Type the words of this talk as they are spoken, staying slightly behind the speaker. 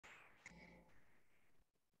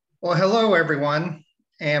Well, hello, everyone,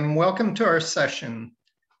 and welcome to our session,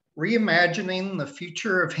 Reimagining the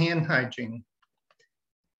Future of Hand Hygiene.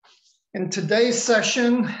 In today's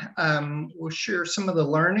session, we'll share some of the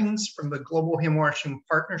learnings from the Global Handwashing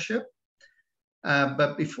Partnership.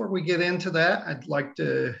 But before we get into that, I'd like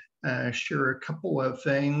to share a couple of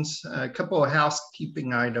things, a couple of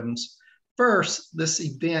housekeeping items. First, this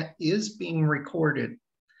event is being recorded.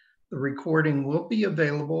 The recording will be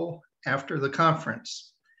available after the conference.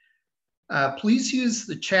 Please use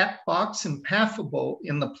the chat box in Pathable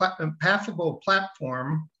in the Pathable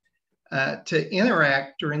platform to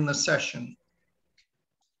interact during the session.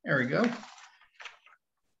 There we go.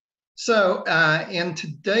 So in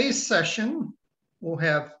today's session, we'll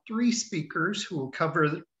have three speakers who will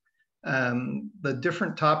cover the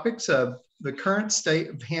different topics of the current state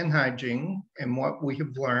of hand hygiene and what we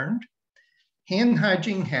have learned, hand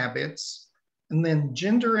hygiene habits, and then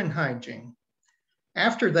gender and hygiene.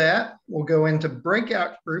 After that, we'll go into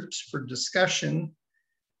breakout groups for discussion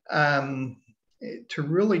to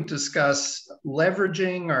really discuss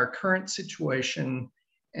leveraging our current situation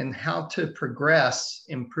and how to progress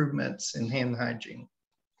improvements in hand hygiene.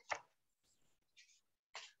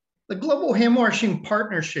 The Global Handwashing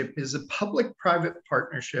Partnership is a public-private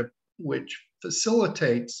partnership which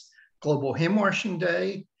facilitates Global Handwashing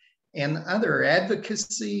Day and other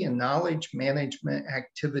advocacy and knowledge management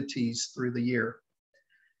activities through the year.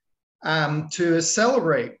 To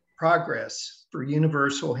accelerate progress for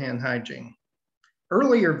universal hand hygiene.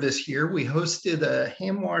 Earlier this year, we hosted a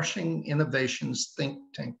handwashing innovations think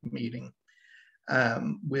tank meeting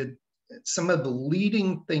with some of the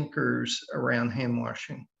leading thinkers around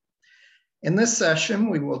handwashing. In this session,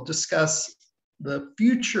 we will discuss the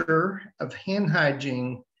future of hand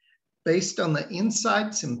hygiene based on the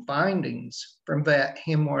insights and findings from that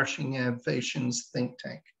handwashing innovations think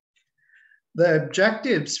tank. The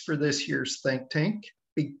objectives for this year's think tank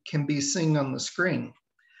can be seen on the screen,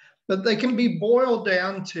 but they can be boiled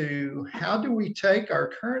down to how do we take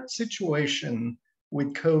our current situation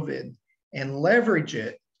with COVID and leverage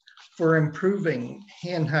it for improving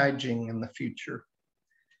hand hygiene in the future.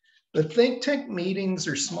 The think tank meetings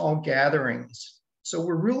are small gatherings, so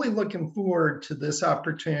we're really looking forward to this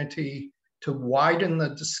opportunity to widen the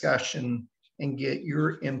discussion and get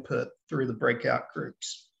your input through the breakout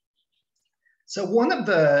groups. So one of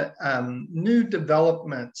the new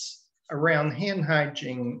developments around hand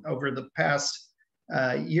hygiene over the past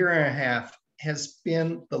year and a half has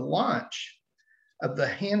been the launch of the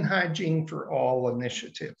Hand Hygiene for All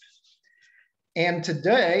initiative. And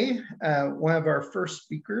today, one of our first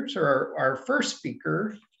speakers, or our first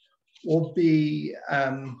speaker, will be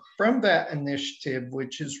from that initiative,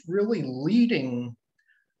 which is really leading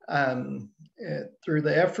through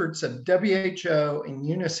the efforts of WHO and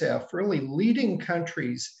UNICEF, really leading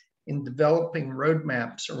countries in developing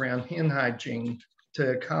roadmaps around hand hygiene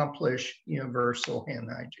to accomplish universal hand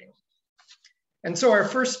hygiene. And so our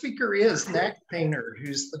first speaker is Nat Painter,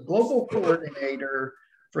 who's the global coordinator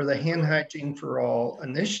for the Hand Hygiene for All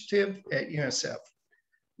initiative at UNICEF.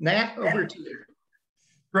 Nat, over to you.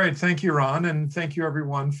 Great, thank you, Ron, and thank you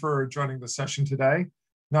everyone for joining the session today.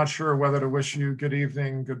 Not sure whether to wish you good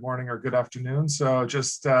evening, good morning, or good afternoon. So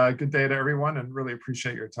just good day to everyone and really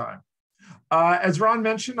appreciate your time. As Ron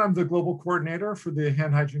mentioned, I'm the global coordinator for the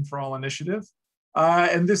Hand Hygiene for All initiative.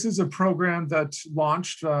 And this is a program that's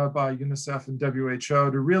launched by UNICEF and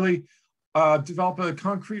WHO to really develop a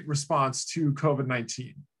concrete response to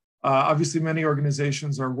COVID-19. Obviously, many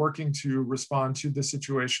organizations are working to respond to the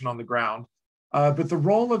situation on the ground. But the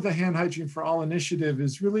role of the Hand Hygiene for All initiative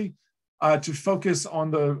is really to focus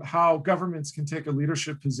on how governments can take a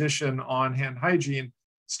leadership position on hand hygiene,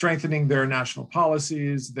 strengthening their national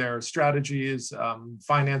policies, their strategies,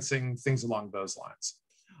 financing, things along those lines.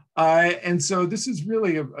 And so this is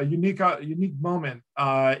really a unique moment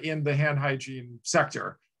in the hand hygiene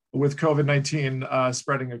sector with COVID-19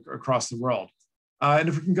 spreading across the world. And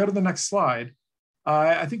if we can go to the next slide,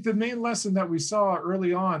 I think the main lesson that we saw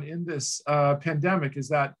early on in this pandemic is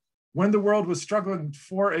that when the world was struggling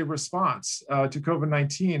for a response to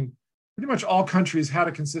COVID-19, pretty much all countries had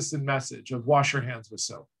a consistent message of wash your hands with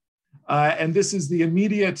soap. And this is the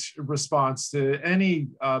immediate response to any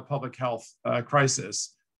public health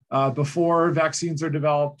crisis. Before vaccines are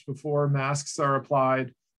developed, before masks are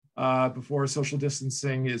applied, before social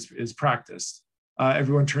distancing is practiced,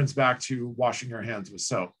 everyone turns back to washing your hands with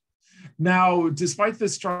soap. Now, despite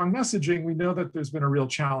this strong messaging, we know that there's been a real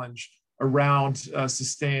challenge around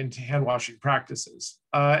sustained hand washing practices.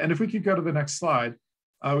 And if we could go to the next slide,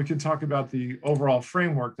 we can talk about the overall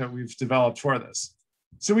framework that we've developed for this.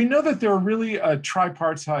 So we know that there are really a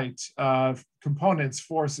tripartite components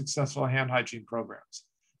for successful hand hygiene programs.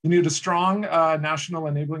 You need a strong national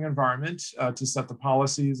enabling environment to set the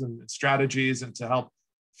policies and strategies and to help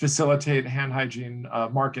facilitate hand hygiene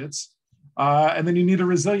markets. And then you need a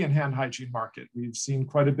resilient hand hygiene market. We've seen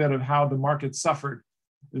quite a bit of how the market suffered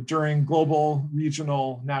during global,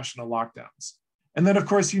 regional, national lockdowns. And then, of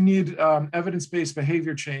course, you need evidence-based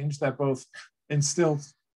behavior change that both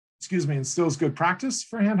instills good practice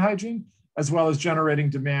for hand hygiene, as well as generating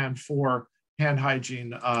demand for hand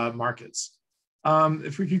hygiene markets.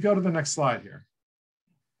 If we could go to the next slide here.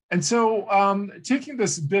 And so taking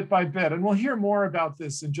this bit by bit, and we'll hear more about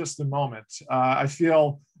this in just a moment. I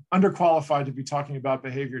feel underqualified to be talking about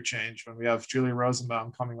behavior change when we have Julia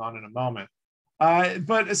Rosenbaum coming on in a moment.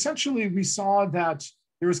 But essentially, we saw that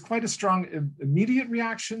there was quite a strong immediate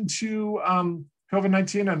reaction to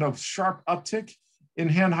COVID-19 and a sharp uptick in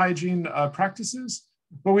hand hygiene practices.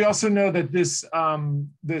 But we also know that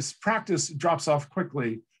this practice drops off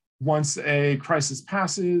quickly once a crisis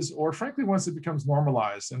passes, or frankly, once it becomes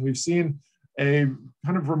normalized. And we've seen a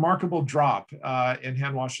kind of remarkable drop in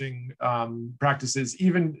hand washing practices,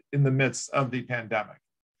 even in the midst of the pandemic.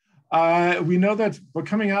 We know that, but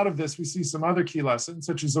coming out of this, we see some other key lessons,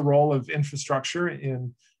 such as the role of infrastructure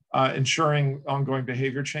in ensuring ongoing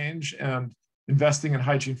behavior change, and investing in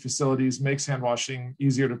hygiene facilities makes hand washing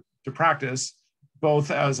easier to practice,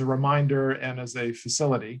 both as a reminder and as a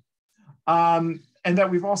facility. And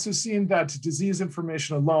that we've also seen that disease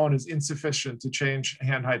information alone is insufficient to change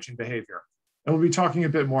hand hygiene behavior. And we'll be talking a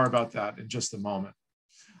bit more about that in just a moment.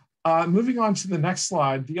 Moving on to the next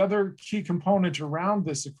slide, the other key component around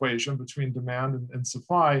this equation between demand and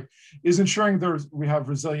supply is ensuring we have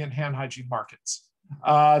resilient hand hygiene markets.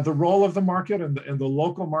 The role of the market and the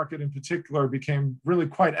local market in particular became really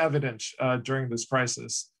quite evident during this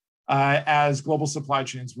crisis as global supply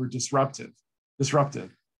chains were disrupted.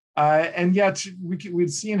 And yet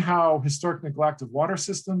we'd seen how historic neglect of water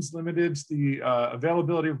systems limited the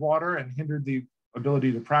availability of water and hindered the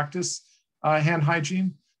ability to practice hand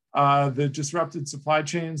hygiene. The disrupted supply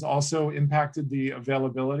chains also impacted the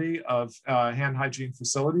availability of hand hygiene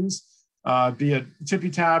facilities, be it tippy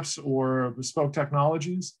taps or bespoke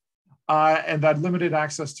technologies. And that limited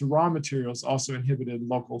access to raw materials also inhibited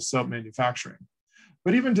local soap manufacturing.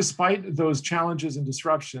 But even despite those challenges and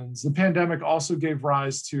disruptions, the pandemic also gave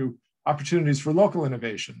rise to opportunities for local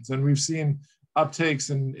innovations. And we've seen uptakes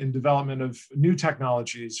in development of new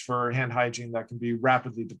technologies for hand hygiene that can be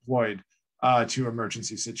rapidly deployed to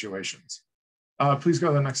emergency situations. Please go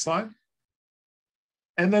to the next slide.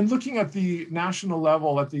 And then looking at the national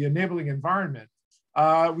level, at the enabling environment,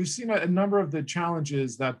 we've seen a number of the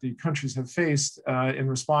challenges that the countries have faced in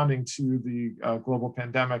responding to the global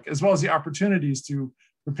pandemic, as well as the opportunities to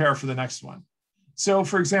prepare for the next one. So,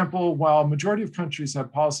 for example, while majority of countries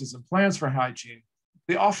have policies and plans for hygiene,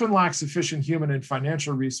 they often lack sufficient human and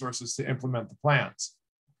financial resources to implement the plans.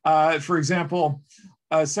 For example,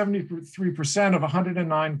 73% of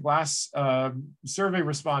 109 GLASS survey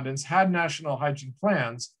respondents had national hygiene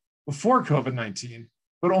plans before COVID-19,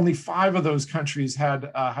 but only 5 of those countries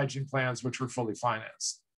had hygiene plans which were fully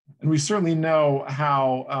financed. And we certainly know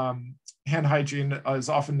how hand hygiene is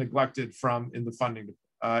often neglected in the funding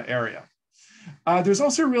area. There's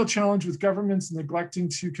also a real challenge with governments neglecting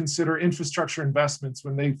to consider infrastructure investments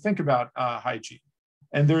when they think about hygiene.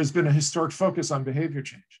 And there's been a historic focus on behavior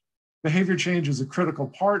change. Behavior change is a critical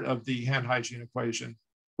part of the hand hygiene equation,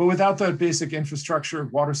 but without that basic infrastructure,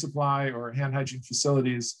 water supply, or hand hygiene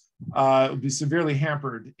facilities, it would be severely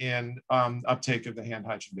hampered in uptake of the hand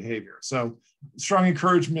hygiene behavior. So strong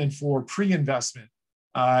encouragement for pre-investment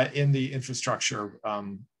in the infrastructure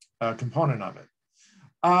component of it.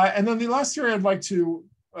 And then the last area I'd like to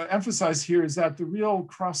emphasize here is that the real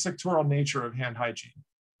cross-sectoral nature of hand hygiene.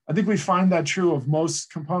 I think we find that true of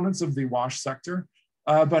most components of the wash sector,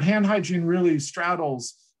 but hand hygiene really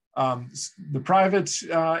straddles the private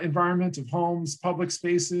environment of homes, public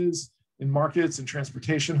spaces, in markets and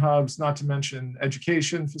transportation hubs, not to mention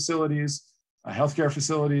education facilities, healthcare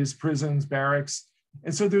facilities, prisons, barracks.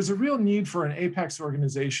 And so there's a real need for an apex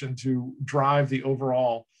organization to drive the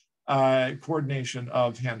overall coordination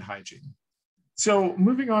of hand hygiene. So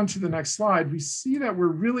moving on to the next slide, we see that we're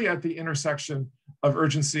really at the intersection of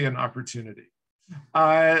urgency and opportunity.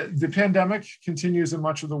 The pandemic continues in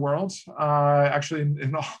much of the world, actually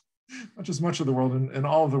in all, not just much of the world, in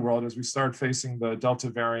all of the world, as we start facing the Delta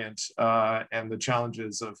variant and the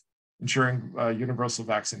challenges of ensuring universal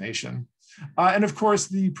vaccination. And of course,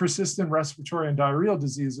 the persistent respiratory and diarrheal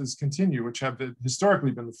diseases continue, which have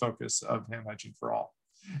historically been the focus of Hand Hygiene for All.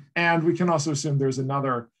 And we can also assume there's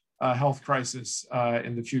another health crisis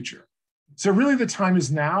in the future. So really the time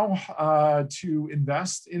is now to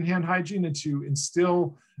invest in hand hygiene and to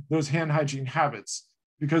instill those hand hygiene habits,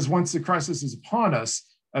 because once the crisis is upon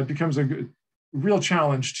us, it becomes a real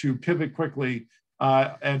challenge to pivot quickly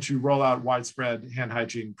and to roll out widespread hand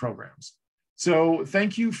hygiene programs. So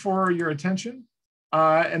thank you for your attention.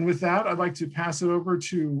 And with that, I'd like to pass it over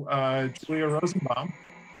to Julia Rosenbaum,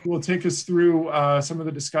 who will take us through some of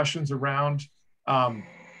the discussions around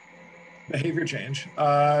behavior change.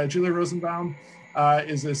 Julia Rosenbaum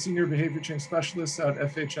is a senior behavior change specialist at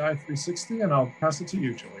FHI 360, and I'll pass it to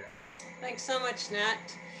you, Julia. Thanks so much, Nat.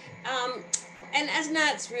 And as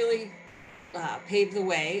Nat's really paved the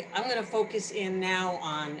way, I'm going to focus in now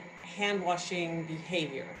on hand washing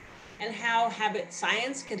behavior and how habit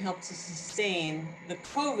science can help to sustain the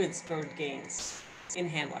COVID spurred gains in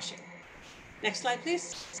hand washing. Next slide,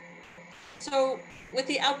 please. So with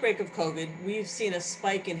the outbreak of COVID, we've seen a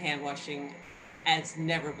spike in hand washing as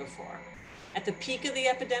never before. At the peak of the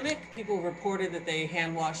epidemic, people reported that they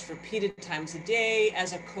hand washed repeated times a day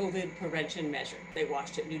as a COVID prevention measure. They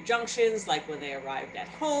washed at new junctions, like when they arrived at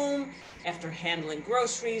home, after handling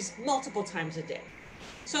groceries, multiple times a day.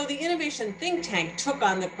 So the Innovation Think Tank took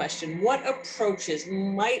on the question, what approaches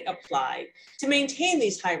might apply to maintain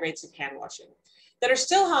these high rates of hand washing that are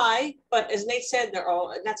still high, but as Nat said,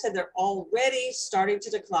 they're already starting to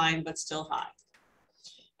decline, but still high.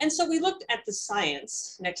 And so we looked at the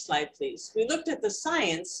science, next slide, please. We looked at the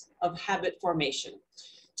science of habit formation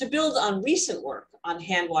to build on recent work on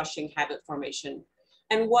hand washing habit formation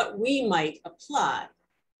and what we might apply.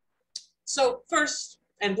 So first,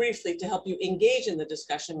 and briefly, to help you engage in the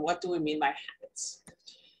discussion, what do we mean by habits?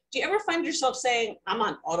 Do you ever find yourself saying, I'm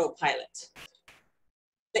on autopilot?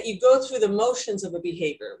 That you go through the motions of a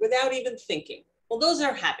behavior without even thinking. Well, those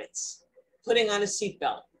are habits. Putting on a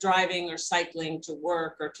seatbelt, driving or cycling to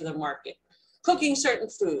work or to the market, cooking certain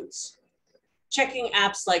foods, checking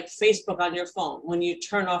apps like Facebook on your phone when you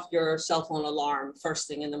turn off your cell phone alarm first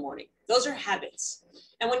thing in the morning. Those are habits.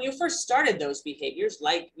 And when you first started those behaviors,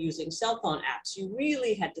 like using cell phone apps, you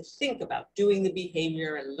really had to think about doing the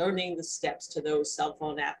behavior and learning the steps to those cell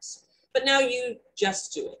phone apps. But now you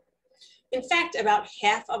just do it. In fact, about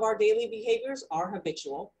half of our daily behaviors are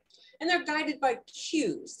habitual, and they're guided by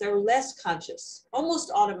cues. They're less conscious,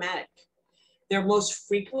 almost automatic. They're most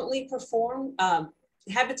frequently performed,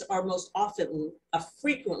 habits are most often a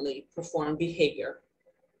frequently performed behavior.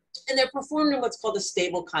 And they're performed in what's called a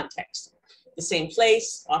stable context, the same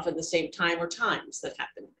place, often the same time or times that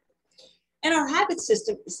happen. And our habit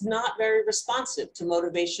system is not very responsive to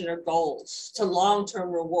motivation or goals, to long-term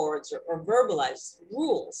rewards or verbalized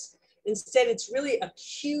rules. Instead, it's really a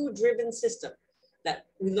cue-driven system that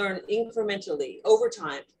we learn incrementally over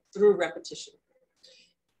time through repetition.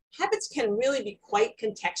 Habits can really be quite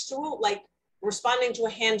contextual, like responding to a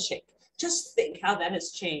handshake. Just think how that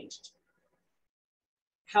has changed.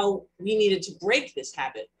 How we needed to break this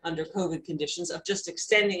habit under COVID conditions of just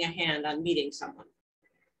extending a hand on meeting someone.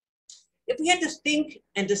 If we had to think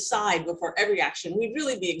and decide before every action, we'd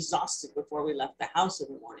really be exhausted before we left the house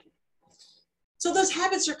in the morning. So those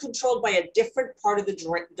habits are controlled by a different part of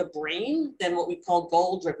the brain than what we call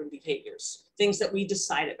goal-driven behaviors, things that we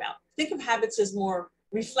decide about. Think of habits as more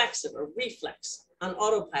reflexive or reflex on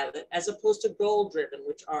autopilot, as opposed to goal-driven,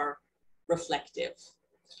 which are reflective.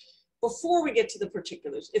 Before we get to the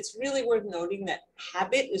particulars, it's really worth noting that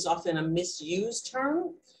habit is often a misused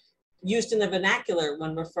term, used in the vernacular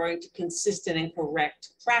when referring to consistent and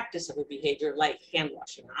correct practice of a behavior like hand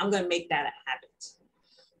washing. I'm going to make that a habit.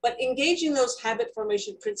 But engaging those habit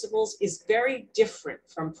formation principles is very different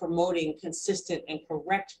from promoting consistent and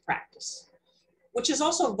correct practice, which is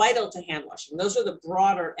also vital to hand washing. Those are the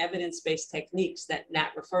broader evidence-based techniques that Nat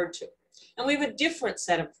referred to. And we have a different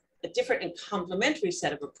and complementary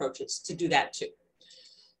set of approaches to do that too.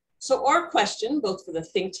 So our question, both for the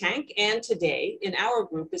think tank and today in our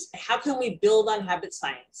group, is how can we build on habit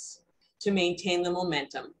science to maintain the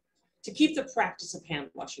momentum, to keep the practice of hand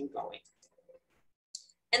washing going?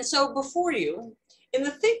 And so before you, in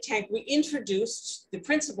the think tank, we introduced the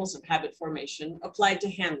principles of habit formation applied to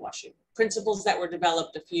hand washing, principles that were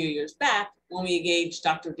developed a few years back when we engaged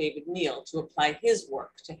Dr. David Neal to apply his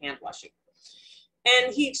work to hand washing.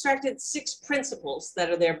 And he extracted 6 principles that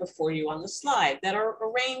are there before you on the slide that are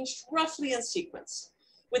arranged roughly in sequence,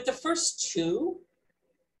 with the first 2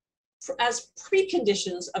 as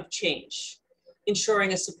preconditions of change,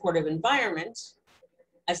 ensuring a supportive environment,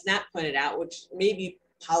 as Nat pointed out, which may be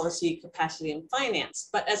policy, capacity, and finance,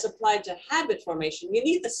 but as applied to habit formation, you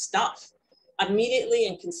need the stuff immediately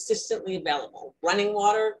and consistently available. Running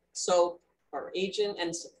water, soap, or agent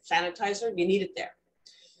and sanitizer, you need it there.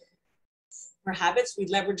 For habits, we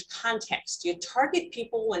leverage context. You target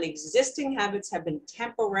people when existing habits have been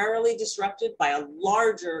temporarily disrupted by a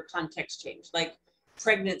larger context change, like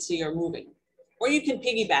pregnancy or moving. Or you can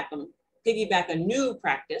piggyback a new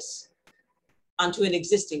practice onto an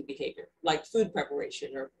existing behavior, like food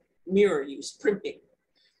preparation or mirror use, primping.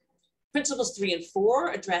 Principles 3 and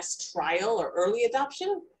 4 address trial or early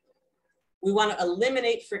adoption. We want to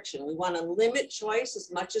eliminate friction. We want to limit choice as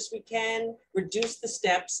much as we can, reduce the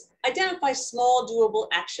steps, identify small doable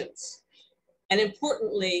actions. And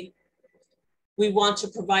importantly, we want to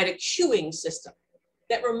provide a cueing system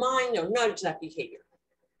that remind or nudge that behavior.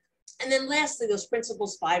 And then lastly, those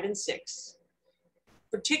principles 5 and 6,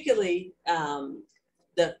 particularly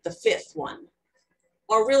the fifth one,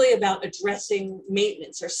 are really about addressing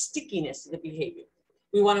maintenance or stickiness of the behavior.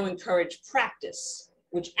 We want to encourage practice,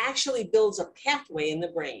 which actually builds a pathway in the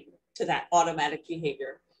brain to that automatic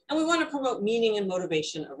behavior. And we want to promote meaning and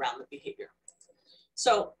motivation around the behavior.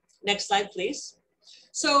 So next slide, please.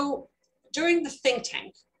 So during the think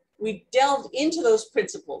tank, we delved into those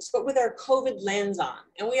principles, but with our COVID lens on,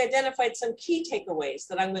 and we identified some key takeaways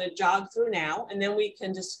that I'm going to jog through now, and then we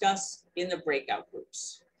can discuss in the breakout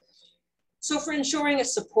groups. So for ensuring a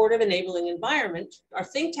supportive, enabling environment, our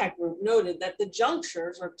think tank group noted that the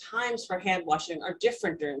junctures or times for hand washing are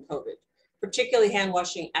different during COVID, particularly hand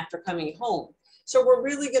washing after coming home. So we're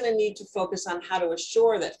really going to need to focus on how to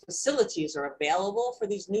assure that facilities are available for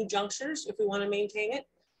these new junctures if we want to maintain it.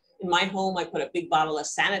 In my home, I put a big bottle of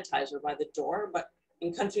sanitizer by the door, but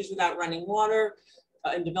in countries without running water,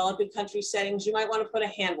 in developing country settings, you might want to put a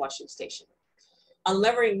hand washing station. On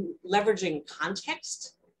leveraging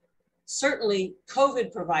context, certainly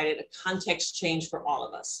COVID provided a context change for all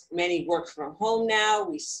of us. Many work from home now.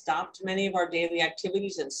 We stopped many of our daily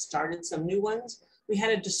activities and started some new ones. We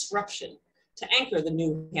had a disruption to anchor the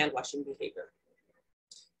new hand washing behavior.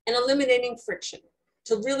 And eliminating friction,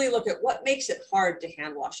 to really look at what makes it hard to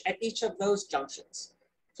hand wash at each of those junctions.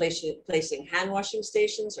 Placing hand washing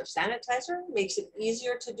stations or sanitizer makes it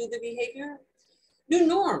easier to do the behavior. New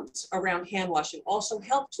norms around hand washing also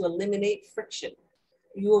help to eliminate friction.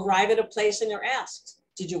 You arrive at a place and you're asked,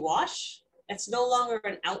 did you wash? It's no longer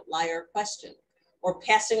an outlier question. Or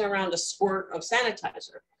passing around a squirt of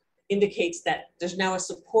sanitizer indicates that there's now a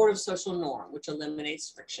supportive social norm, which eliminates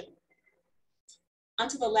friction. On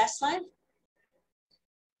to the last slide.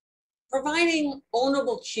 Providing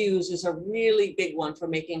ownable cues is a really big one for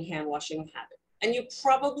making hand washing a habit. And you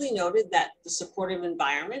probably noted that the supportive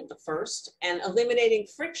environment, the first, and eliminating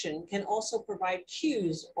friction can also provide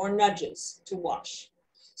cues or nudges to wash.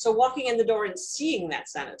 So walking in the door and seeing that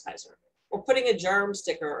sanitizer, or putting a germ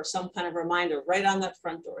sticker or some kind of reminder right on that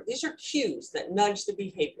front door. These are cues that nudge the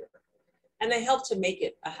behavior, and they help to make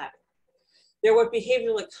it a habit. They're what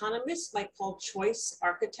behavioral economists might call choice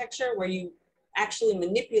architecture, where you actually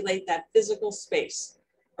manipulate that physical space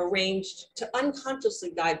arranged to unconsciously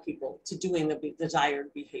guide people to doing the desired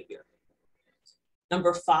behavior.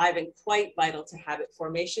 Number 5, and quite vital to habit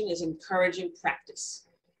formation, is encouraging practice.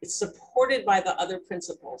 It's supported by the other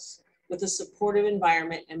principles. With a supportive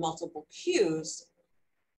environment and multiple cues,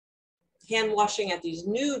 hand washing at these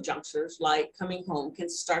new junctures, like coming home, can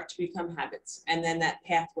start to become habits. And then that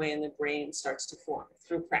pathway in the brain starts to form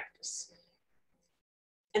through practice.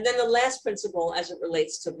 And then the last principle as it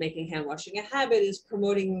relates to making hand washing a habit is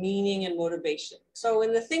promoting meaning and motivation. So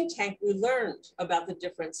in the think tank, we learned about the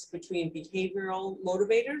difference between behavioral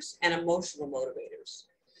motivators and emotional motivators.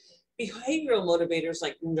 Behavioral motivators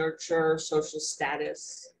like nurture, social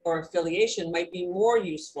status, or affiliation might be more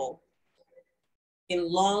useful in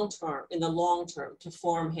the long term to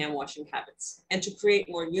form hand washing habits and to create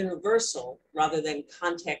more universal rather than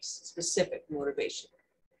context specific motivation.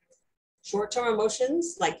 Short-term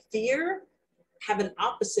emotions like fear have an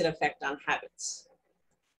opposite effect on habits,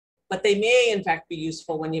 but they may in fact be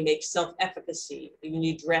useful when you make self-efficacy, when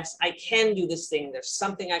you address, I can do this thing, there's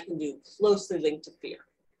something I can do, closely linked to fear.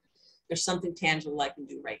 There's something tangible I can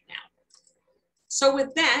do right now. So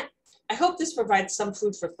with that, I hope this provides some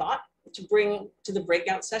food for thought to bring to the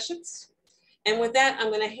breakout sessions. And with that,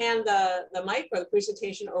 I'm going to hand the mic or the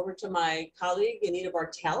presentation over to my colleague, Anita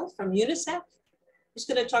Bartel from UNICEF, who's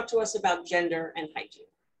going to talk to us about gender and hygiene.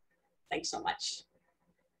 Thanks so much.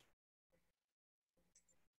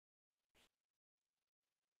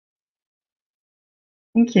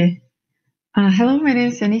 Thank you. Hello, my name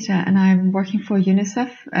is Anita, and I'm working for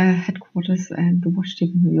UNICEF headquarters in the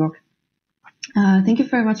Washington, New York. Thank you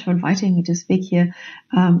very much for inviting me to speak here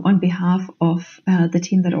on behalf of the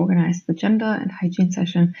team that organized the gender and hygiene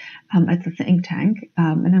session at the think tank.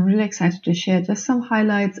 And I'm really excited to share just some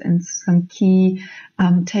highlights and some key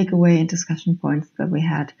takeaway and discussion points that we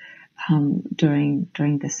had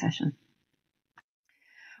during this session.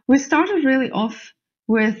 We started really off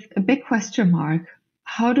with a big question mark.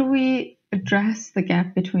 How do we address the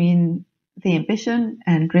gap between the ambition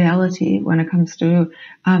and reality when it comes to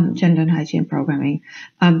gender and hygiene programming?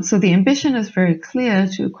 So the ambition is very clear,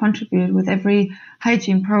 to contribute with every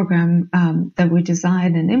hygiene program that we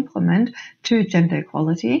design and implement to gender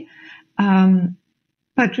equality.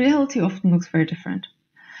 But reality often looks very different.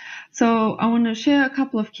 So I want to share a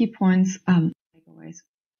couple of key points, takeaways.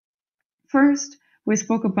 First, we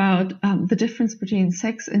spoke about the difference between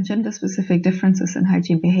sex and gender-specific differences in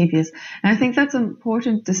hygiene behaviors. And I think that's an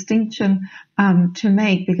important distinction to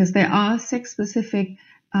make, because there are sex-specific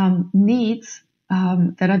needs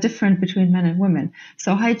that are different between men and women.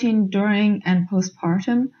 So hygiene during and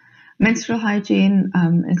postpartum, menstrual hygiene,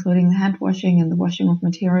 including the hand washing and the washing of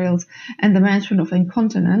materials, and the management of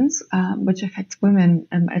incontinence, which affects women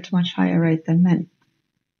at a much higher rate than men.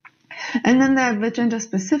 And then there are the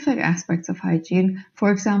gender-specific aspects of hygiene. For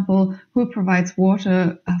example, who provides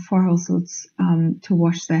water for households to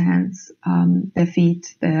wash their hands, their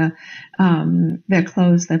feet, their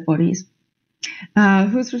clothes, their bodies.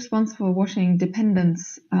 Who's responsible for washing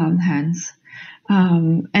dependents' hands?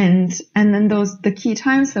 And then the key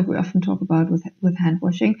times that we often talk about with hand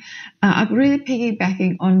washing are really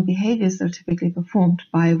piggybacking on behaviors that are typically performed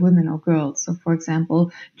by women or girls. So, for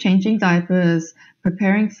example, changing diapers,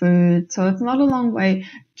 preparing food. So it's not a long way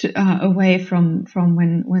away from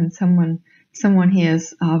when someone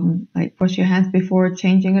hears like wash your hands before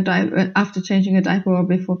changing a diaper, after changing a diaper, or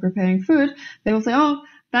before preparing food. They will say, "Oh,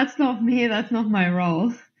 that's not me. That's not my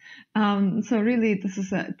role." So really, this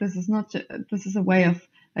is a way of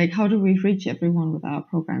like, how do we reach everyone with our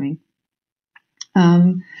programming?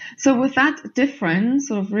 So with that difference,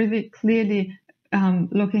 sort of really clearly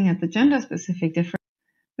looking at the gender-specific difference,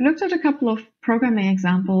 we looked at a couple of programming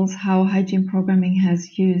examples, how hygiene programming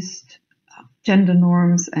has used gender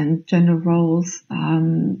norms and gender roles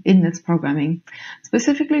in its programming.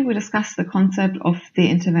 Specifically, we discussed the concept of the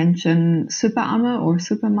intervention Super Amma or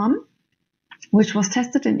Super Mum, which was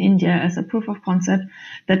tested in India as a proof of concept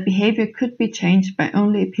that behavior could be changed by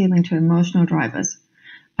only appealing to emotional drivers.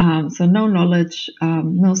 So no knowledge,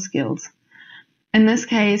 no skills. In this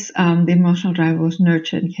case, the emotional driver was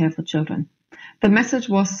nurture and care for children. The message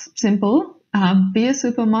was simple. Be a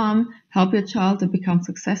super mom, help your child to become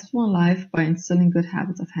successful in life by instilling good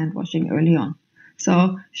habits of hand washing early on.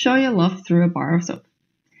 So show your love through a bar of soap.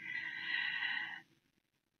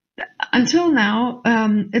 Until now,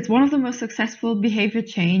 it's one of the most successful behavior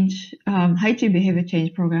change, hygiene behavior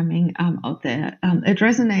change programming out there. It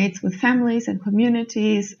resonates with families and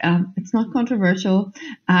communities. It's not controversial.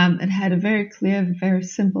 It had a very clear, very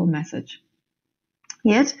simple message.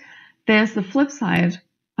 Yet, there's the flip side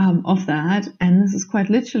of that, and this is quite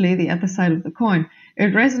literally the other side of the coin.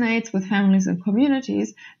 It resonates with families and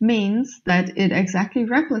communities means that it exactly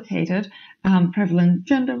replicated prevalent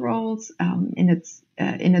gender roles in its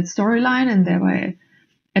storyline, and thereby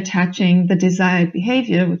attaching the desired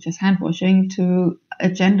behavior, which is hand washing, to a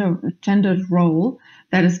gendered role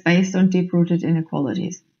that is based on deep-rooted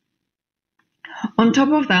inequalities. On top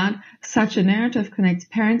of that, such a narrative connects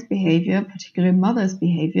parents' behavior, particularly mothers'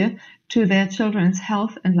 behavior, to their children's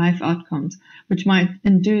health and life outcomes, which might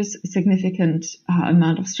induce a significant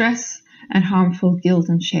amount of stress and harmful guilt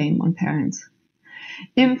and shame on parents.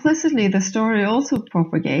 Implicitly, the story also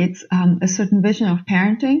propagates a certain vision of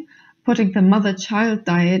parenting, putting the mother-child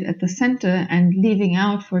diet at the center and leaving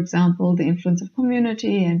out, for example, the influence of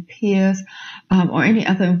community and peers or any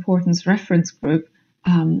other important reference group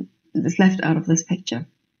is left out of this picture.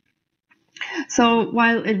 So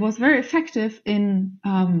while it was very effective in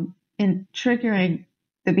triggering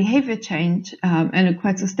the behavior change and a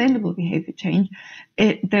quite sustainable behavior change,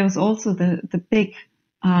 there was also the big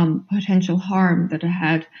potential harm that it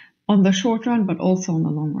had on the short run, but also on the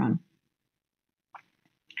long run.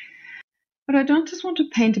 But I don't just want to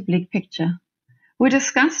paint a bleak picture. We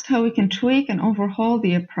discussed how we can tweak and overhaul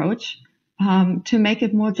the approach to make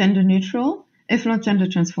it more gender neutral, if not gender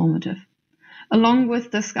transformative, along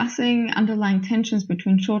with discussing underlying tensions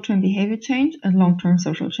between short-term behavior change and long-term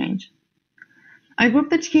social change. I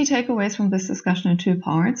grouped the key takeaways from this discussion in two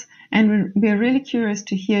parts, and we are really curious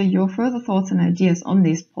to hear your further thoughts and ideas on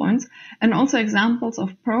these points, and also examples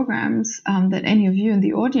of programs that any of you in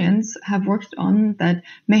the audience have worked on that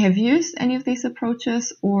may have used any of these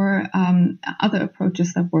approaches or other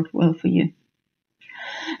approaches that worked well for you.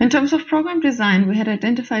 In terms of program design, we had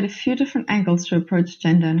identified a few different angles to approach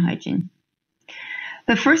gender and hygiene.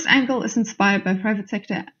 The first angle is inspired by private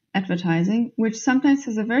sector advertising, which sometimes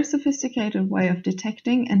has a very sophisticated way of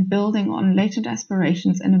detecting and building on latent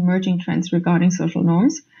aspirations and emerging trends regarding social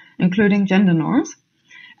norms, including gender norms,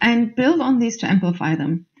 and build on these to amplify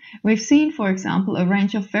them. We've seen, for example, a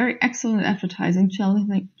range of very excellent advertising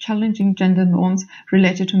challenging gender norms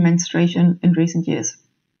related to menstruation in recent years.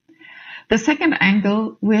 The second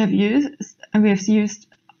angle we've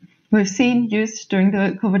seen used during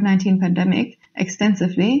the COVID-19 pandemic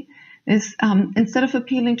extensively is instead of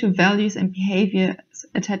appealing to values and behaviors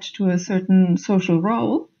attached to a certain social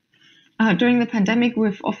role, during the pandemic,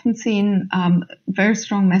 we've often seen very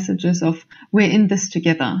strong messages of we're in this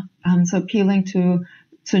together. So appealing to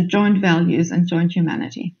joint values and joint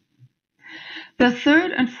humanity. The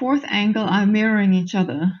third and fourth angle are mirroring each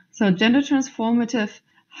other. So gender transformative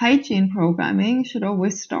hygiene programming should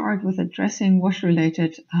always start with addressing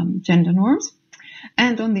wash-related gender norms.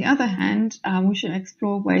 And on the other hand, we should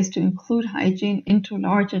explore ways to include hygiene into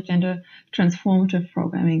larger gender transformative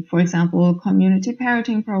programming. For example, community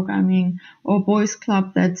parenting programming or boys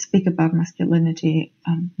club that speak about masculinity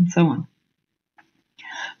and so on.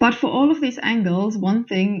 But for all of these angles, one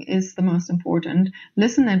thing is the most important: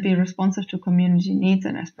 listen and be responsive to community needs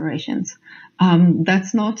and aspirations.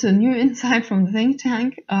 That's not a new insight from the think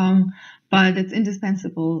tank, but it's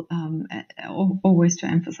indispensable always to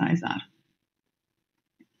emphasize that.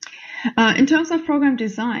 In terms of program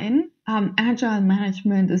design, agile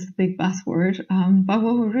management is the big buzzword, but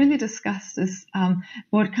what we really discussed is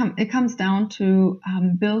it comes down to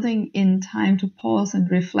building in time to pause and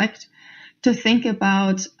reflect, to think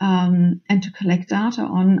about and to collect data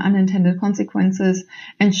on unintended consequences,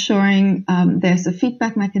 ensuring there's a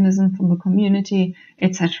feedback mechanism from the community,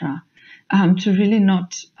 etc., to really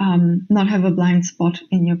not have a blind spot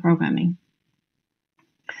in your programming.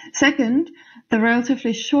 Second, the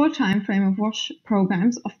relatively short time frame of WASH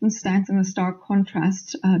programs often stands in a stark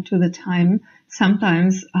contrast to the time,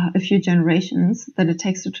 sometimes a few generations, that it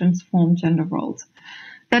takes to transform gender roles.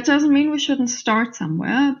 That doesn't mean we shouldn't start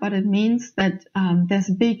somewhere, but it means that there's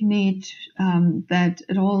a big need that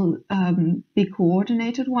it all be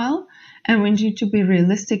coordinated well, and we need to be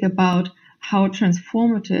realistic about how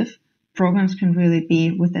transformative programs can really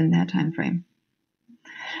be within that time frame.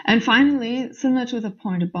 And finally, similar to the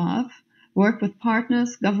point above, work with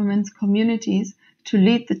partners, governments, communities to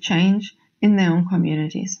lead the change in their own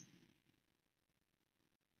communities.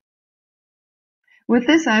 With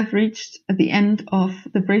this, I've reached the end of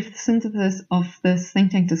the brief synthesis of this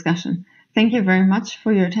think tank discussion. Thank you very much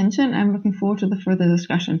for your attention. I'm looking forward to the further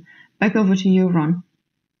discussion. Back over to you, Ron.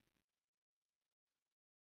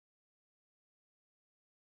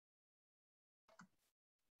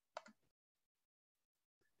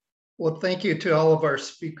 Well, thank you to all of our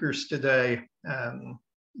speakers today.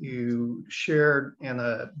 You shared in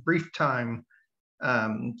a brief time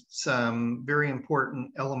some very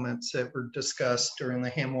important elements that were discussed during the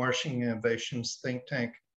Handwashing Innovations think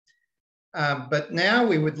tank. But now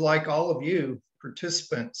we would like all of you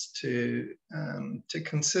participants to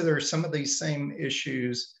consider some of these same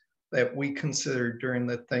issues that we considered during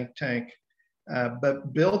the think tank,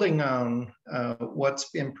 but building on what's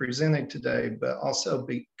been presented today, but also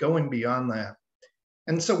going beyond that.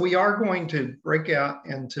 And so we are going to break out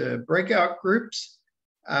into breakout groups,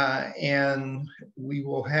 and we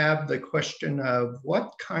will have the question of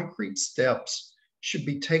what concrete steps should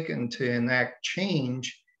be taken to enact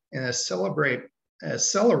change and accelerate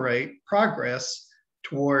progress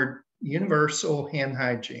toward universal hand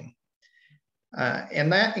hygiene.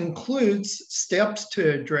 And that includes steps to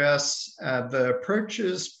address the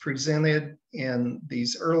approaches presented in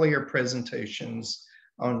these earlier presentations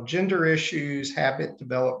on gender issues, habit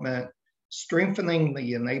development, strengthening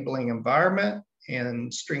the enabling environment,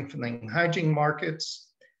 and strengthening hygiene markets,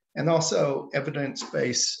 and also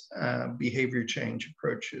evidence-based behavior change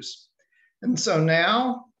approaches. And so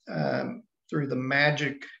now, through the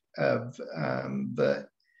magic of the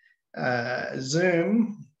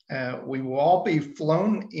Zoom, we will all be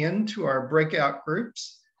flown into our breakout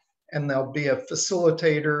groups, and there'll be a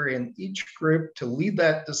facilitator in each group to lead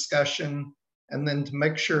that discussion, and then to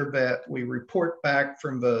make sure that we report back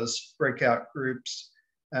from those breakout groups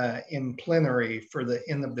in plenary for the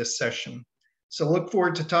end of this session. So look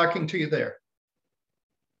forward to talking to you there.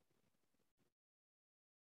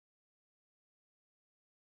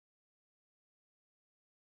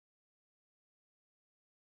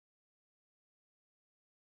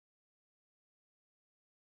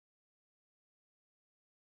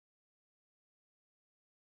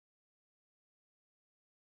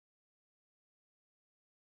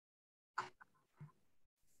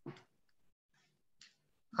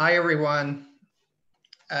 Hi, everyone.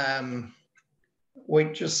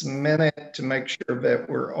 wait just a minute to make sure that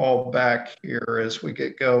we're all back here as we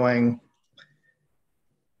get going.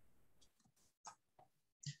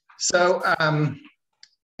 So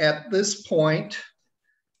at this point,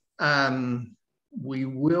 we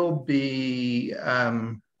will be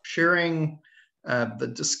sharing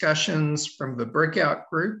the discussions from the breakout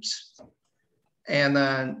groups. And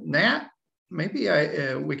Nat, maybe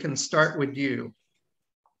we can start with you.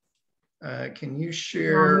 Can you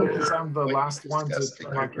share? Because I'm the last one to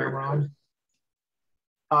turn my camera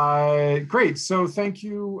on. Great. So thank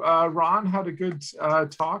you, Ron. Had a good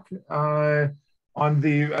talk in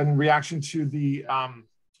reaction to the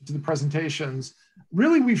presentations.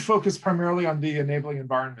 Really, we focused primarily on the enabling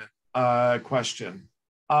environment question.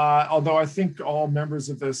 Although I think all members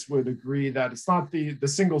of this would agree that it's not the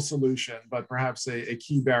single solution, but perhaps a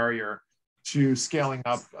key barrier to scaling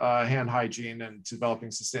up hand hygiene and developing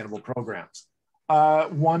sustainable programs.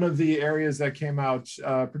 One of the areas that came out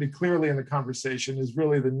pretty clearly in the conversation is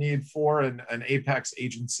really the need for an apex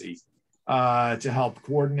agency to help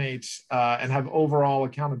coordinate and have overall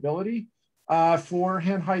accountability for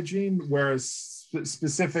hand hygiene, whereas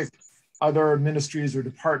specific other ministries or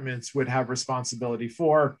departments would have responsibility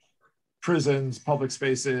for prisons, public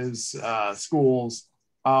spaces, schools,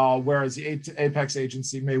 whereas the apex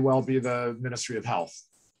agency may well be the Ministry of Health.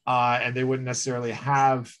 And they wouldn't necessarily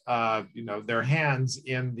have their hands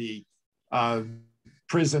in the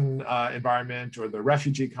prison environment or the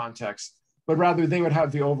refugee context, but rather they would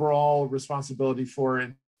have the overall responsibility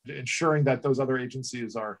for ensuring that those other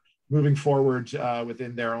agencies are moving forward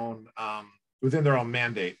within their own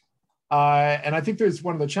mandate. And I think there's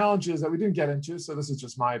one of the challenges that we didn't get into, so this is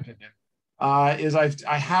just my opinion, is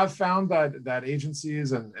I have found that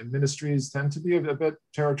agencies and ministries tend to be a bit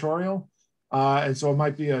territorial. And so it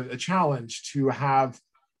might be a challenge to have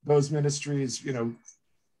those ministries,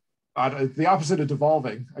 the opposite of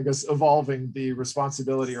devolving, I guess, evolving the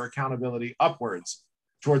responsibility or accountability upwards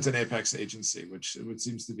towards an apex agency, which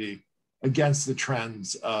seems to be against the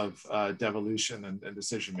trends of devolution and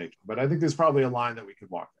decision-making. But I think there's probably a line that we could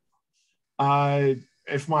walk.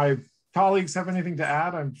 If my colleagues have anything to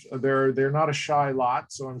add, they're not a shy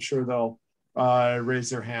lot, so I'm sure they'll raise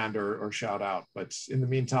their hand or shout out. But in the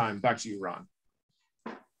meantime, back to you, Ron.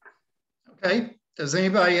 Okay. Does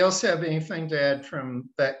anybody else have anything to add from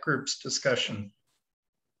that group's discussion?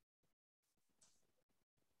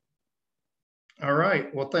 All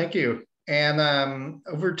right. Well, thank you. And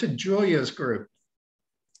over to Julia's group.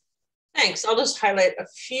 Thanks. I'll just highlight a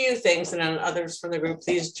few things, and then others from the group,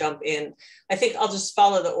 please jump in. I think I'll just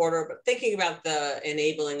follow the order, but thinking about the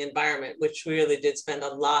enabling environment, which we really did spend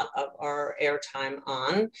a lot of our airtime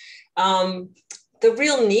on, the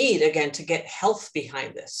real need, again, to get health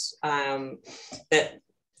behind this,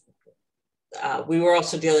 we were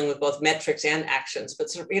also dealing with both metrics and actions,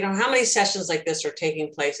 but how many sessions like this are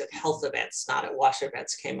taking place at health events, not at WASH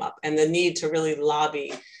events, came up, and the need to really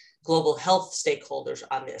lobby global health stakeholders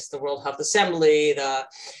on this, the World Health Assembly,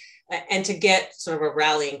 and to get sort of a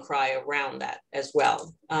rallying cry around that as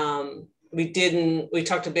well. We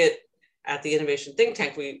talked a bit at the Innovation Think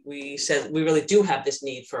Tank, we said we really do have this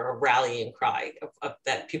need for a rallying cry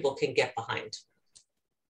that people can get behind.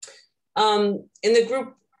 In the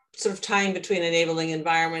group, sort of tying between enabling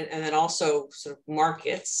environment and then also sort of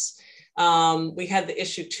markets, we had the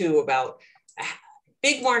issue too about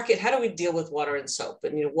big market, how do we deal with water and soap?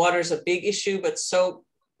 And water is a big issue, but soap,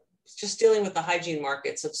 just dealing with the hygiene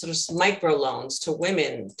markets of sort of micro loans to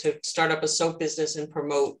women to start up a soap business and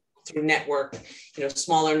promote through network,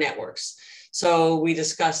 smaller networks. So we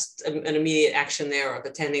discussed an immediate action there of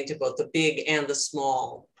attending to both the big and the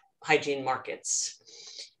small hygiene markets.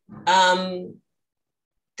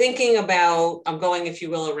 Thinking about, I'm going, if you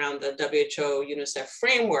will, around the WHO UNICEF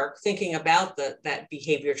framework, thinking about that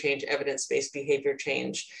behavior change, evidence-based behavior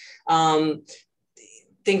change,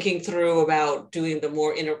 thinking through about doing the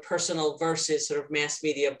more interpersonal versus sort of mass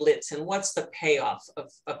media blitz, and what's the payoff of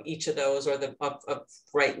each of those, or of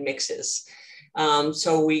right mixes.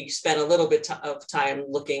 So we spent a little bit of time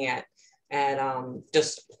looking at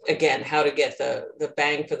just, again, how to get the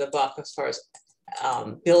bang for the buck as far as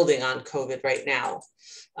building on COVID right now.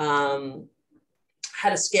 How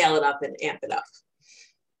to scale it up and amp it up.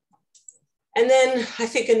 And then I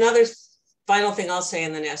think another final thing I'll say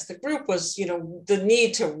and then ask the group was, the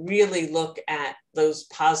need to really look at those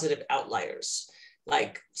positive outliers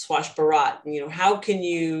like Swash Bharat. How can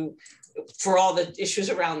you, for all the issues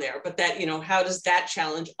around there, but that, how does that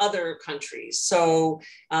challenge other countries? So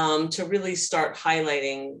to really start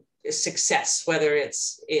highlighting success, whether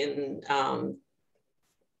it's in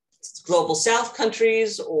global South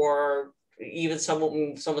countries or even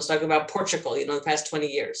someone's talking about Portugal, the past 20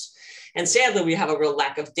 years. And sadly, we have a real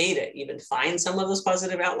lack of data, even find some of those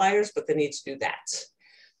positive outliers, but they need to do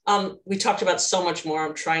that. We talked about so much more.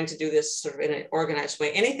 I'm trying to do this sort of in an organized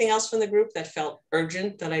way. Anything else from the group that felt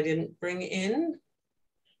urgent that I didn't bring in?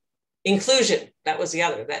 Inclusion, that was the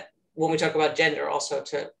other, that when we talk about gender, also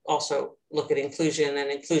to also look at inclusion, and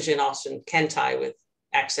inclusion also can tie with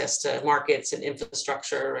access to markets and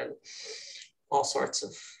infrastructure and all sorts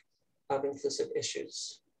of inclusive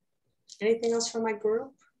issues. Anything else from my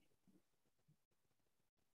group?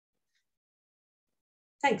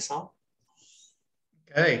 Thanks, all.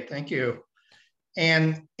 Okay, thank you.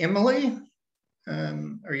 And Emily,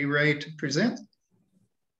 are you ready to present?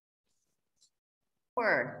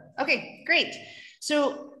 Sure. Okay, great.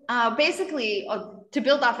 So basically, to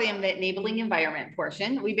build off the enabling environment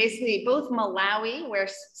portion, we basically, both Malawi, where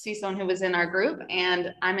Sison, who was in our group,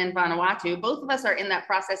 and I'm in Vanuatu, both of us are in that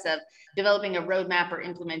process of developing a roadmap or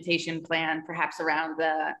implementation plan, perhaps around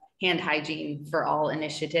the Hand Hygiene for All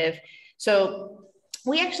initiative. So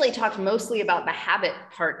we actually talked mostly about the habit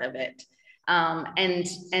part of it, and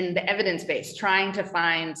the evidence base, trying to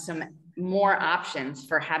find some more options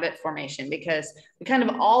for habit formation, because we kind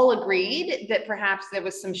of all agreed that perhaps there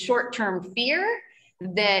was some short-term fear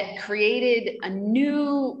that created a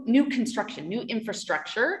new construction, new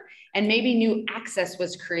infrastructure, and maybe new access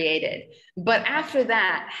was created. But after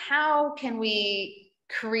that, how can we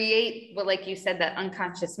create, well, like you said, that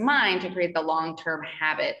unconscious mind to create the long-term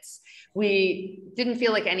habits? We didn't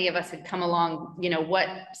feel like any of us had come along, what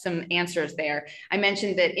some answers there. I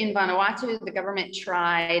mentioned that in Vanuatu, the government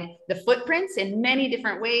tried the footprints in many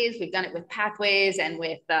different ways. We've done it with pathways and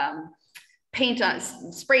with paint on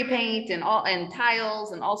spray paint and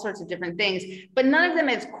tiles and all sorts of different things, but none of them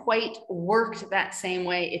has quite worked that same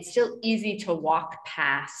way. It's still easy to walk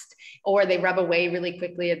past, or they rub away really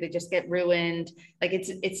quickly, or they just get ruined. Like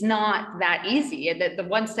it's not that easy. And the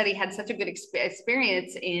one study had such a good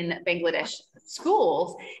experience in Bangladesh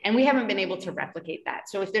schools, and we haven't been able to replicate that.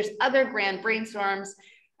 So if there's other grand brainstorms,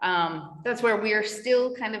 that's where we're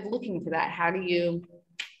still kind of looking for that. How do you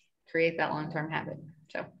create that long-term habit?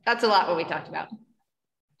 So that's a lot what we talked about.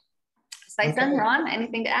 Sison, okay. Ron,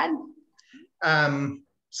 anything to add?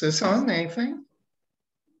 Sison, anything?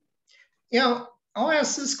 I'll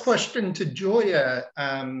ask this question to Joya.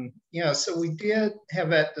 So we did have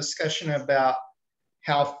that discussion about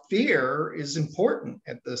how fear is important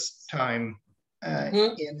at this time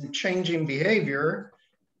in changing behavior,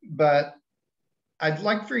 but I'd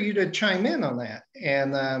like for you to chime in on that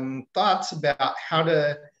and thoughts about how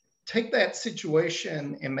to take that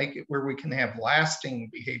situation and make it where we can have lasting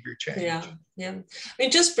behavior change. Yeah. I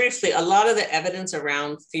mean, just briefly, a lot of the evidence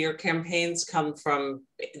around fear campaigns come from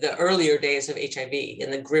the earlier days of HIV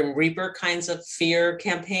and the Grim Reaper kinds of fear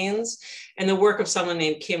campaigns, and the work of someone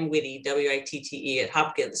named Kim Witte, W-I-T-T-E at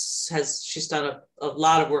Hopkins. She's done a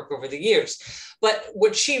lot of work over the years. But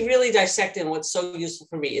what she really dissected and what's so useful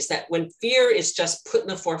for me is that when fear is just put in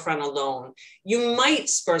the forefront alone, you might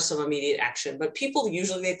spur some immediate action, but people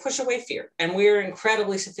usually, they push away fear. And we're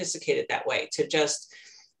incredibly sophisticated that way to just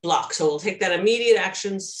block. So we'll take that immediate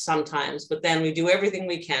action sometimes, but then we do everything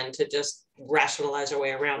we can to just rationalize our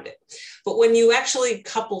way around it. But when you actually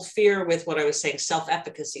couple fear with what I was saying,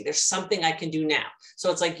 self-efficacy, there's something I can do now. So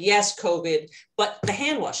it's like, yes, COVID, but the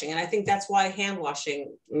hand washing. And I think that's why hand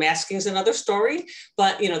washing, masking is another story,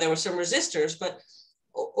 but there were some resistors, but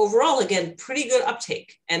overall, again, pretty good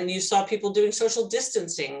uptake. And you saw people doing social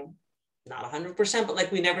distancing, not 100%, but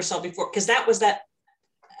like we never saw before, because that was that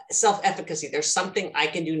self-efficacy. There's something I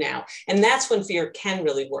can do now. And that's when fear can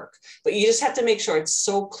really work. But you just have to make sure it's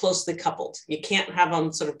so closely coupled. You can't have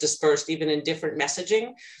them sort of dispersed even in different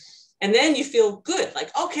messaging. And then you feel good,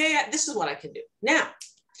 like, okay, this is what I can do now.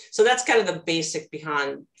 So that's kind of the basic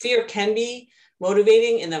behind fear. Can be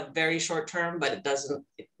motivating in the very short term, but it doesn't,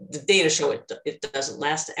 the data show it doesn't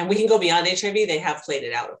last. And we can go beyond HIV. They have played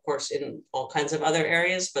it out, of course, in all kinds of other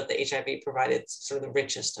areas, but the HIV provided sort of the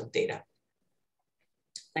richest of data.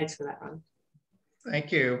 Thanks for that, Ron.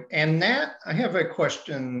 Thank you. And Nat, I have a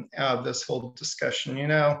question out of this whole discussion.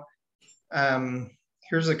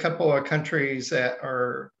 Here's a couple of countries that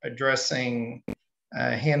are addressing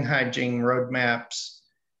hand hygiene roadmaps.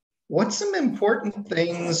 What's some important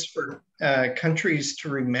things for countries to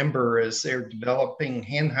remember as they're developing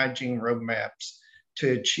hand hygiene roadmaps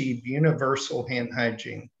to achieve universal hand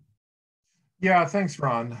hygiene? Yeah, thanks,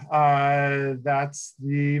 Ron. That's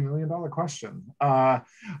the million-dollar question. I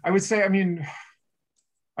would say,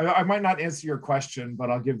 I might not answer your question,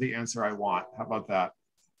 but I'll give the answer I want. How about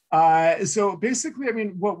that? So basically,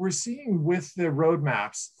 what we're seeing with the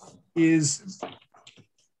roadmaps is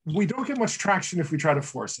we don't get much traction if we try to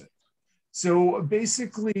force it. So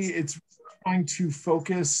basically, it's trying to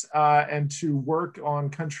focus and to work on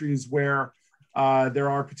countries where there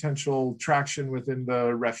are potential traction within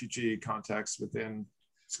the refugee context, within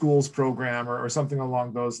schools program or something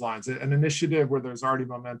along those lines, an initiative where there's already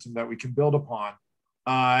momentum that we can build upon,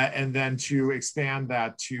 and then to expand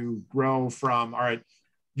that to grow from, all right,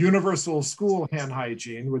 universal school hand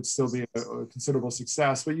hygiene would still be a considerable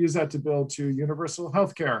success, but use that to build to universal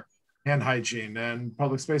healthcare hand hygiene and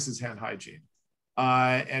public spaces hand hygiene.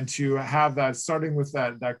 And to have that, starting with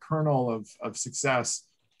that kernel of success,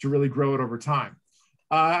 to really grow it over time.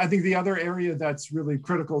 I think the other area that's really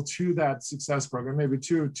critical to that success program, maybe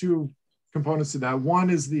two components to that. One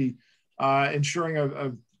is the ensuring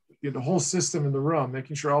of the whole system in the room,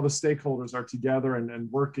 making sure all the stakeholders are together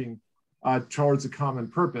and working towards a common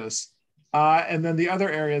purpose. And then the other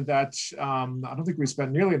area that I don't think we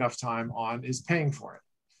spend nearly enough time on is paying for it.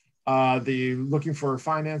 The looking for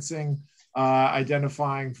financing,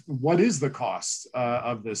 identifying what is the cost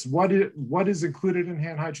of this, what is included in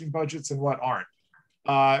hand hygiene budgets and what aren't.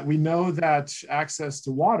 We know that access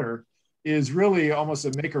to water is really almost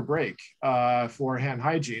a make or break for hand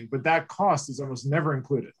hygiene, but that cost is almost never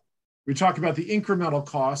included. We talk about the incremental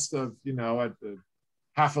cost of, at the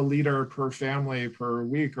half a liter per family per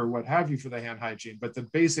week or what have you for the hand hygiene, but the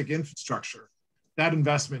basic infrastructure, that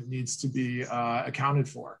investment needs to be accounted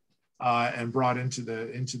for and brought into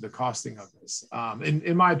the costing of this,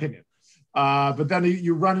 in my opinion. But then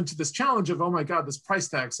you run into this challenge of, oh my God, this price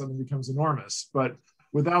tag suddenly becomes enormous. But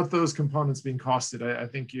without those components being costed, I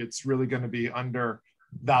think it's really going to be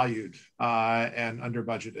undervalued and under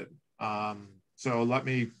budgeted. So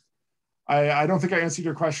I don't think I answered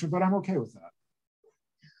your question, but I'm okay with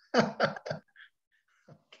that.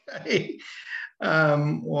 Okay.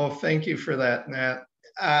 Well, thank you for that, Nat.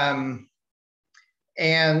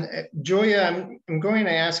 And Julia, I'm going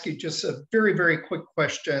to ask you just a very, very quick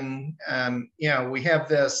question. We have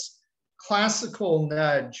this classical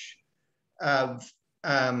nudge of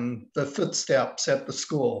the footsteps at the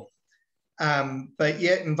school. But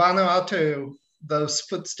yet in Vanuatu, those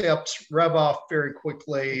footsteps rub off very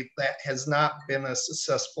quickly. That has not been a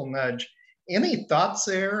successful nudge. Any thoughts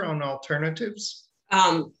there on alternatives?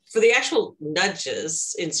 For the actual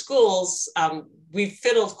nudges in schools, we've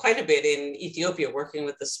fiddled quite a bit in Ethiopia working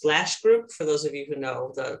with the Splash group, for those of you who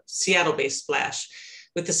know, the Seattle-based Splash,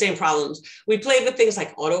 with the same problems. We played with things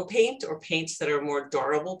like auto paint or paints that are more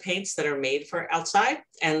durable paints that are made for outside.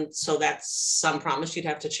 And so that's some promise you'd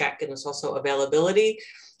have to check, and it's also availability.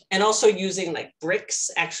 And also using like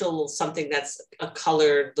bricks, something that's a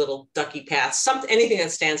colored little ducky path, anything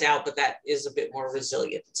that stands out, but that is a bit more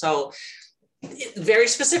resilient. So very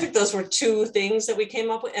specific, those were two things that we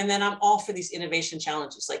came up with. And then I'm all for these innovation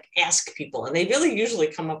challenges, like ask people. And they really usually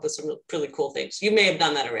come up with some really cool things. You may have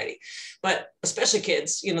done that already, but especially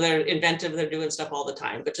kids, they're inventive, they're doing stuff all the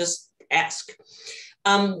time, but just ask.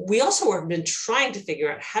 We also have been trying to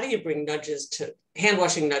figure out, how do you bring hand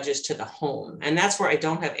washing nudges to the home? And that's where I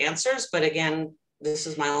don't have answers. But again, this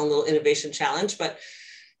is my own little innovation challenge, but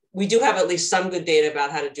we do have at least some good data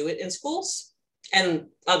about how to do it in schools. And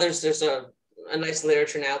others, there's a nice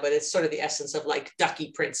literature now, but it's sort of the essence of like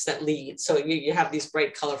ducky prints that lead. So you have these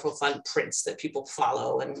bright, colorful, fun prints that people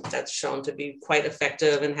follow, and that's shown to be quite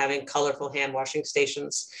effective in having colorful hand washing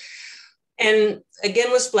stations. And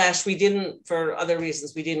again, with Splash, for other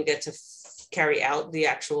reasons, we didn't get to carry out the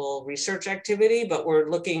actual research activity, but we're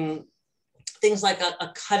looking things like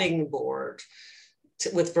a cutting board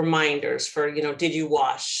with reminders for, did you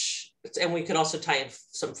wash? And we could also tie in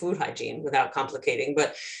some food hygiene without complicating,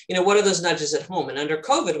 but what are those nudges at home? And under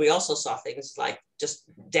COVID, we also saw things like just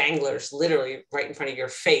danglers literally right in front of your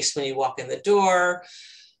face when you walk in the door.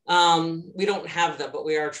 We don't have them, but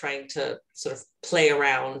we are trying to sort of play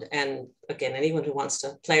around. And again, anyone who wants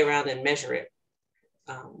to play around and measure it,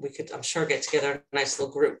 we could, I'm sure, get together a nice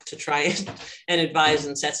little group to try and advise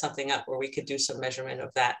and set something up where we could do some measurement of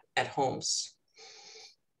that at homes.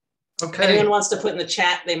 Okay. If anyone wants to put in the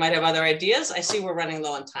chat, they might have other ideas. I see we're running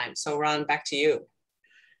low on time. So Ron, back to you.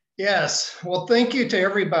 Yes, well, thank you to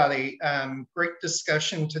everybody. Great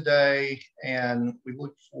discussion today, and we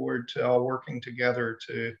look forward to all working together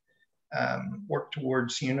to work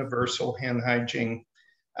towards universal hand hygiene.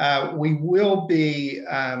 We will be,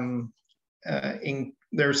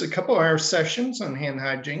 there's a couple of our sessions on hand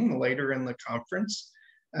hygiene later in the conference.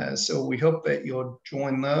 So we hope that you'll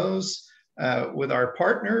join those with our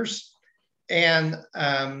partners. And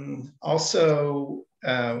also,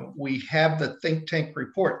 we have the Think Tank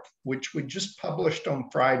report, which we just published on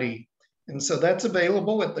Friday. And so that's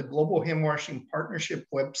available at the Global Handwashing Partnership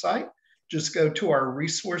website. just go to our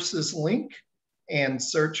resources link and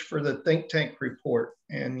search for the think tank report,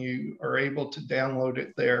 and you are able to download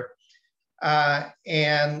it there.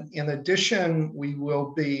 And in addition, we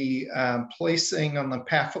will be placing on the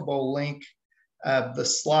Pathable link the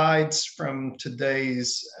slides from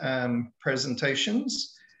today's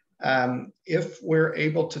presentations. If we're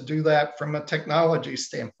able to do that from a technology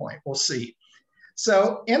standpoint, we'll see.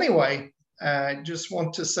 So anyway, I just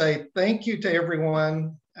want to say thank you to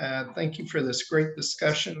everyone. Thank you for this great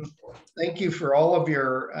discussion. Thank you for all of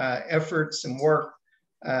your efforts and work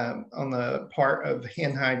on the part of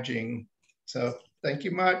hand hygiene. So thank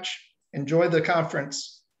you much. Enjoy the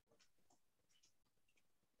conference.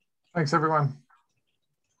 Thanks, everyone.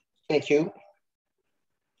 Thank you.